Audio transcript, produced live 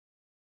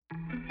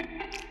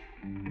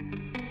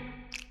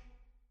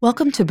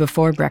Welcome to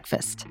Before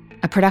Breakfast,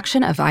 a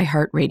production of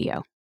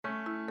iHeartRadio.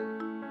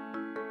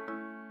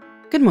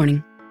 Good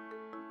morning.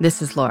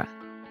 This is Laura.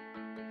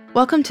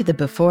 Welcome to the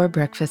Before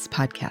Breakfast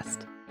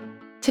podcast.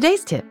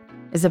 Today's tip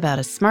is about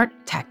a smart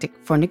tactic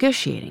for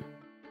negotiating.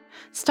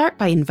 Start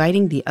by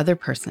inviting the other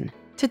person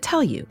to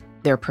tell you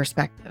their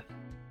perspective.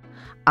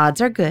 Odds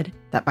are good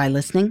that by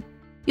listening,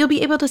 you'll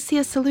be able to see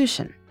a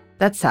solution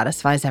that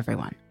satisfies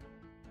everyone.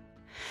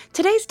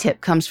 Today's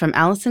tip comes from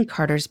Allison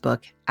Carter's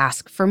book,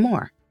 Ask for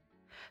More.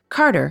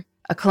 Carter,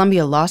 a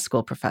Columbia Law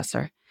School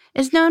professor,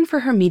 is known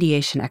for her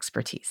mediation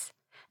expertise,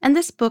 and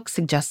this book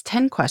suggests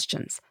 10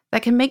 questions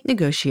that can make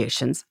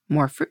negotiations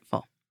more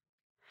fruitful.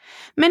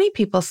 Many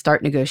people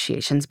start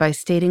negotiations by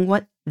stating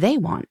what they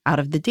want out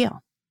of the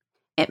deal.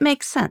 It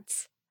makes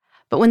sense,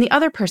 but when the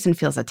other person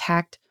feels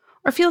attacked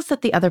or feels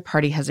that the other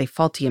party has a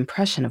faulty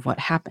impression of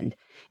what happened,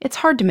 it's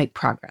hard to make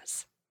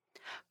progress.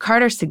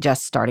 Carter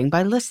suggests starting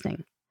by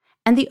listening,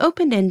 and the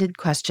open-ended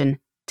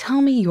question,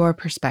 "Tell me your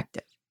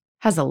perspective,"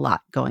 has a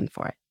lot going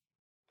for it.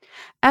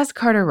 As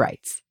Carter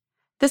writes,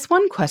 this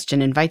one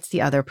question invites the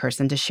other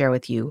person to share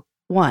with you,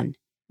 1,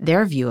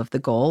 their view of the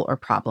goal or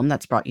problem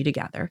that's brought you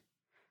together,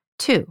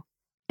 2,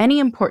 any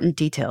important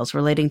details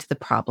relating to the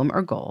problem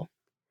or goal,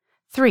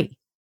 3,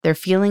 their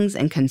feelings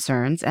and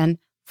concerns, and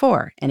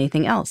 4,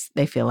 anything else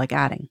they feel like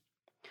adding.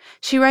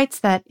 She writes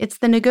that it's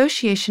the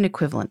negotiation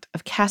equivalent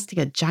of casting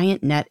a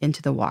giant net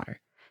into the water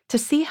to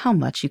see how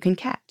much you can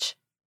catch.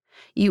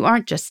 You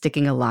aren't just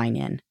sticking a line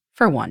in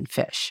for one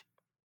fish.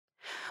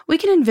 We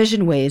can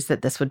envision ways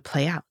that this would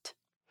play out.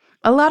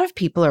 A lot of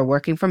people are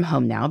working from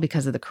home now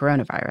because of the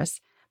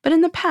coronavirus, but in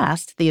the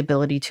past, the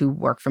ability to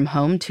work from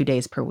home 2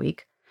 days per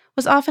week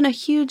was often a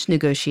huge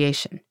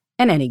negotiation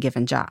in any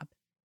given job.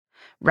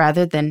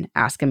 Rather than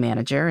ask a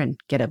manager and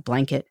get a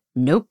blanket,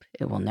 "Nope,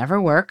 it will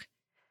never work,"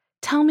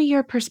 "Tell me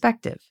your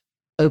perspective,"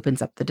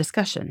 opens up the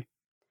discussion.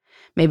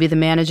 Maybe the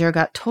manager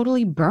got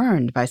totally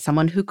burned by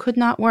someone who could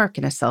not work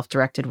in a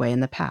self-directed way in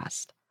the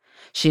past.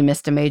 She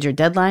missed a major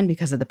deadline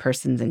because of the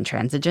person's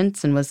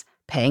intransigence and was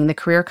paying the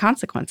career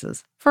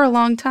consequences for a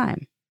long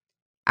time.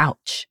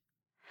 Ouch.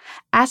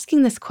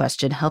 Asking this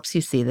question helps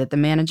you see that the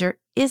manager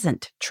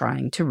isn't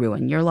trying to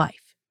ruin your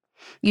life.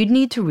 You'd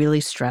need to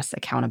really stress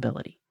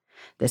accountability.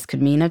 This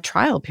could mean a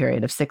trial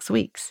period of 6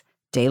 weeks,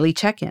 daily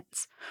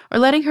check-ins, or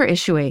letting her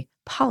issue a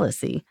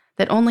policy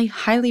that only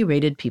highly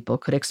rated people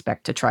could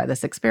expect to try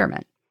this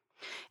experiment.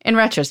 In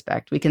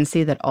retrospect, we can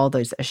see that all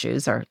those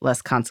issues are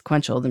less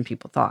consequential than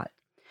people thought.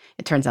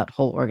 It turns out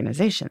whole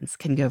organizations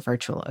can go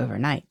virtual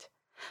overnight.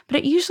 But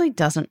it usually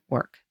doesn't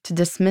work to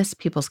dismiss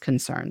people's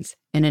concerns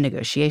in a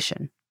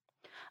negotiation.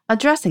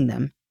 Addressing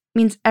them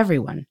means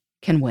everyone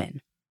can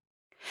win.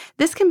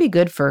 This can be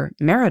good for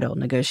marital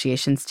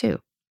negotiations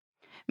too.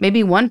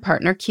 Maybe one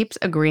partner keeps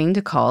agreeing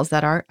to calls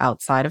that are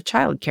outside of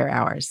childcare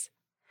hours.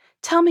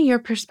 "Tell me your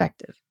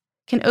perspective"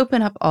 can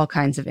open up all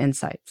kinds of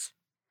insights.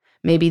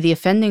 Maybe the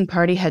offending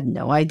party had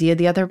no idea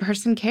the other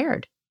person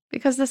cared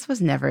because this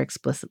was never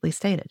explicitly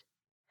stated.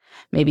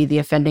 Maybe the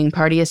offending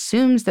party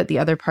assumes that the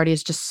other party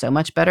is just so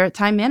much better at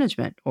time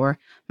management or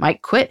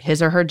might quit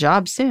his or her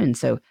job soon,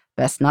 so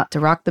best not to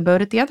rock the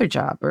boat at the other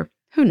job, or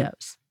who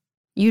knows.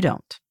 You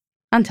don't,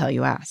 until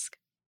you ask.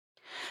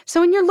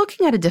 So when you're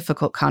looking at a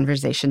difficult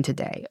conversation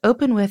today,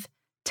 open with,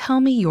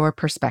 "Tell me your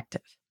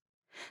perspective."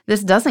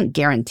 This doesn't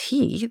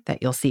guarantee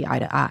that you'll see eye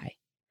to eye,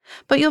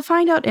 but you'll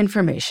find out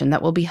information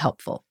that will be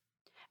helpful,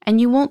 and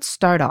you won't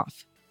start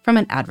off from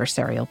an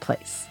adversarial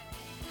place.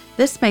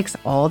 This makes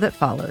all that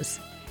follows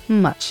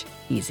much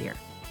easier.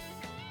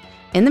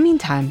 In the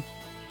meantime,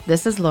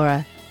 this is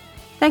Laura.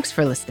 Thanks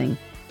for listening,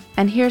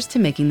 and here's to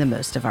making the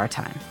most of our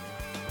time.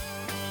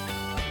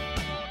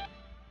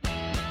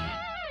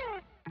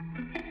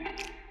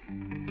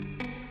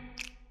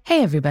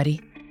 Hey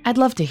everybody, I'd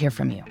love to hear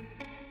from you.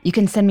 You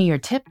can send me your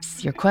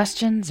tips, your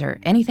questions, or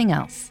anything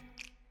else.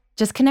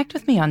 Just connect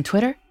with me on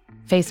Twitter,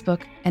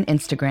 Facebook, and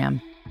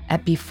Instagram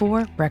at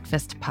Before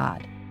Breakfast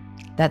Pod.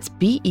 That's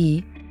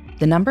BE,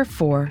 the number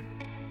 4,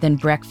 then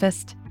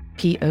breakfast,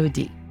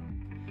 POD.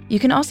 You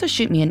can also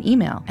shoot me an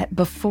email at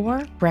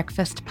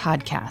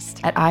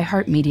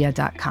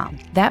beforebreakfastpodcast@iheartmedia.com.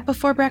 That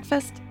Before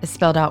Breakfast is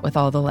spelled out with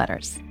all the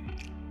letters.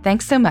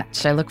 Thanks so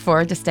much. I look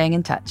forward to staying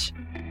in touch.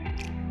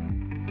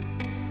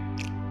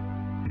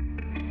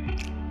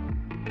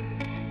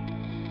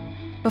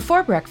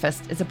 Before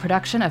Breakfast is a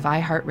production of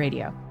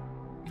iHeartRadio.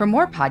 For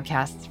more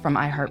podcasts from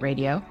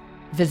iHeartRadio,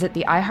 visit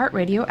the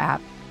iHeartRadio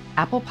app,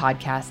 Apple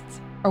Podcasts,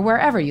 or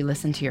wherever you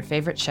listen to your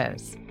favorite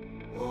shows.